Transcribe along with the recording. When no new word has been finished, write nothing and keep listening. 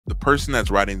person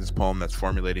that's writing this poem, that's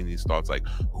formulating these thoughts, like,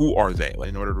 who are they? Like,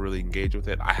 in order to really engage with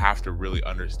it, I have to really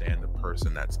understand the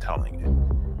person that's telling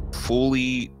it,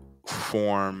 fully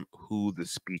form who the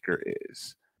speaker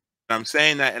is. And I'm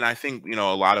saying that, and I think, a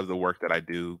lot of the work that I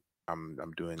do, I'm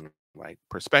doing like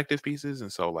perspective pieces,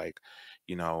 and so, like,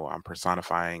 I'm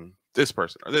personifying this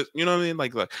person or this, you know what I mean?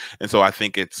 Like, and so I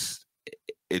think it's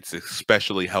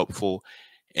especially helpful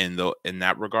in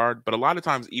that regard. But a lot of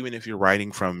times, even if you're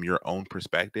writing from your own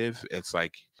perspective, it's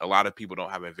like a lot of people don't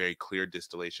have a very clear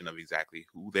distillation of exactly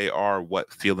who they are,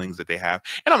 what feelings that they have.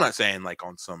 And I'm not saying like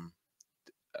on some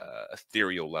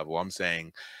ethereal level. I'm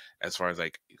saying as far as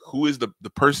like who is the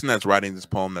person that's writing this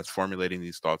poem, that's formulating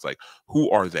these thoughts, like, who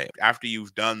are they? After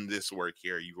you've done this work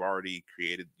here, you've already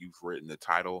created, you've written the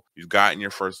title, you've gotten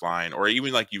your first line, or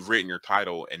even like you've written your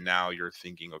title, and now you're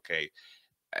thinking, okay,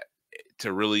 uh,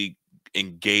 to really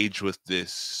engage with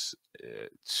this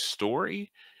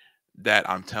story that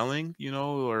I'm telling,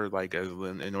 or like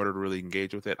in order to really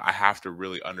engage with it, I have to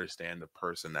really understand the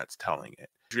person that's telling it.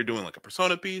 If you're doing like a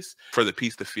persona piece, for the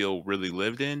piece to feel really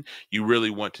lived in, you really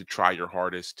want to try your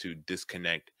hardest to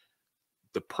disconnect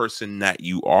the person that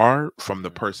you are from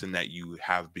the person that you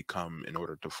have become in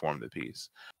order to form the piece.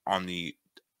 On the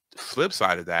flip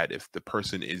side of that, if the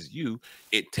person is you,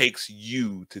 it takes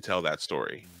you to tell that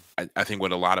story. I think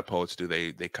what a lot of poets do,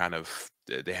 they kind of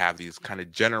they have these kind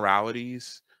of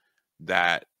generalities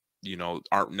that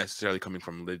aren't necessarily coming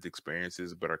from lived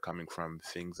experiences, but are coming from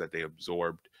things that they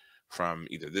absorbed from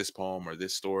either this poem or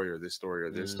this story or this story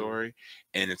or this story,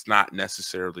 and it's not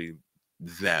necessarily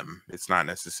them, it's not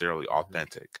necessarily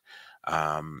authentic.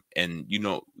 And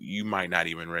you might not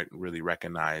even really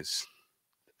recognize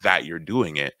that you're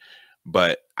doing it,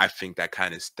 but I think that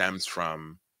kind of stems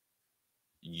from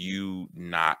you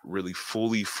not really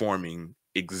fully forming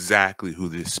exactly who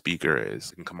this speaker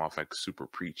is. It can come off like super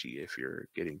preachy if you're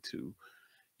getting too,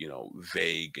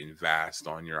 vague and vast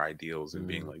on your ideals and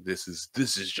being like, this is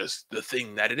just the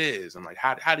thing that it is. I'm like,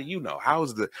 how do you know?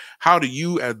 How do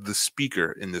you, as the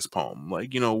speaker in this poem,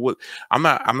 like, what? I'm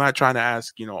not trying to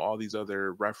ask, all these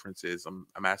other references.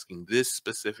 I'm asking this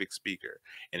specific speaker.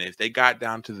 And if they got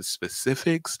down to the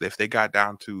specifics, if they got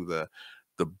down to the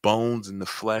bones and the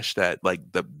flesh that like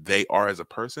they are as a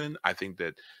person, I think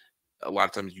that a lot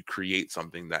of times you create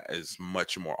something that is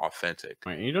much more authentic.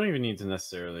 Right, and you don't even need to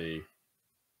necessarily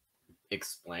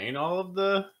explain all of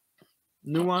the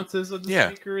nuances of the Yeah.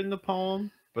 speaker in the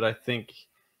poem, but I think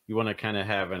you want to kind of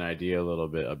have an idea a little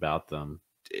bit about them.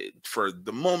 For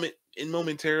the moment,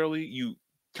 momentarily, you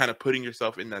kind of putting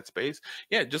yourself in that space.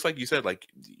 Yeah, just like you said, like,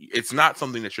 it's not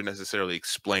something that you're necessarily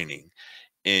explaining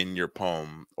in your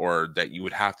poem, or that you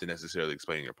would have to necessarily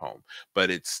explain in your poem,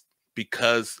 but it's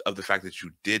because of the fact that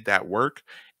you did that work,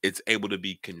 it's able to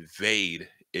be conveyed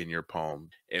in your poem.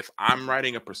 If I'm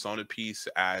writing a persona piece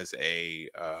as a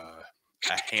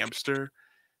hamster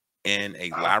in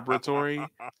a laboratory,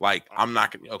 like, I'm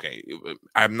not gonna, okay,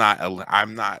 I'm not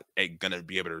gonna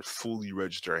be able to fully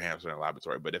register a hamster in a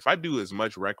laboratory. But if I do as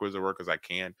much requisite work as I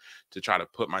can to try to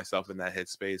put myself in that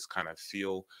headspace, kind of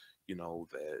feel,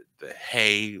 the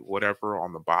hay, whatever,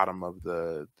 on the bottom of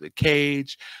the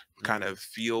cage, kind of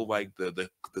feel like the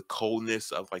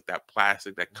coldness of like that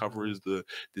plastic that covers the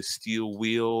steel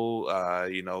wheel,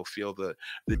 feel the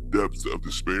depths of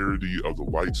disparity of the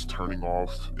lights turning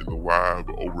off in the lab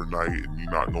overnight and me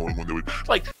not knowing when they would,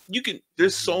 like,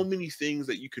 there's so many things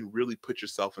that you can really put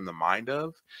yourself in the mind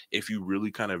of if you really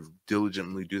kind of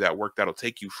diligently do that work, that'll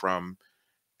take you from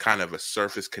kind of a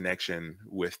surface connection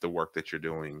with the work that you're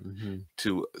doing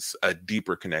to a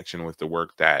deeper connection with the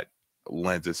work that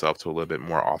lends itself to a little bit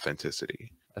more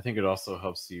authenticity. I think it also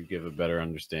helps you get a better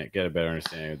understanding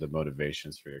of the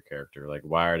motivations for your character. Like,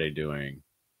 why are they doing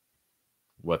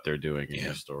what they're doing in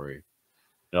your story?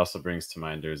 It also brings to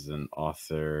mind, there's an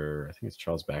author, I think it's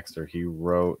Charles Baxter. He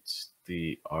wrote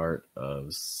The Art of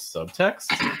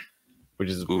Subtext, which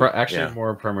is actually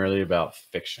more primarily about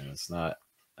fiction. It's not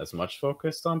as much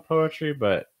focused on poetry,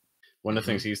 but one of the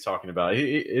things he's talking about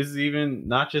is even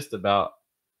not just about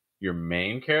your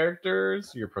main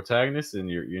characters, your protagonists, and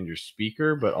your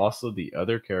speaker, but also the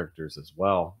other characters as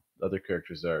well. The other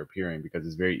characters that are appearing, because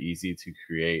it's very easy to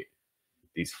create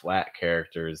these flat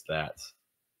characters that,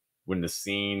 when the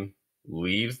scene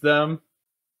leaves them,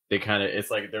 they kind of, it's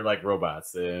like they're like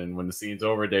robots, and when the scene's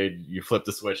over, you flip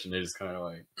the switch and they just kind of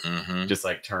like just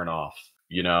like turn off.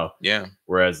 Yeah.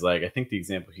 Whereas, like, I think the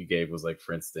example he gave was like,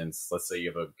 for instance, let's say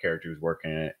you have a character who's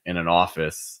working in an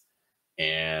office,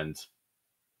 and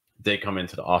they come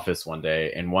into the office one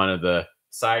day, and one of the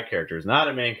side characters, not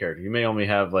a main character, you may only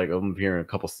have like them appear in a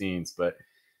couple scenes, but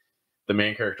the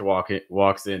main character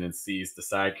walks in and sees the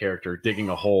side character digging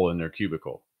a hole in their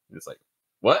cubicle. And it's like,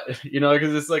 what? You know,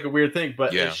 because it's like a weird thing,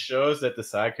 but it Yeah. shows that the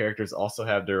side characters also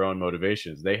have their own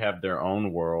motivations. They have their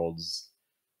own worlds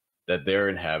that they're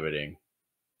inhabiting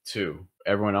too.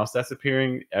 Everyone else that's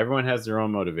appearing, everyone has their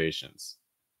own motivations,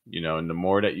 you know, and the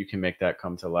more that you can make that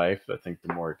come to life, I think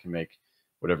the more it can make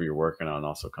whatever you're working on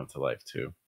also come to life too.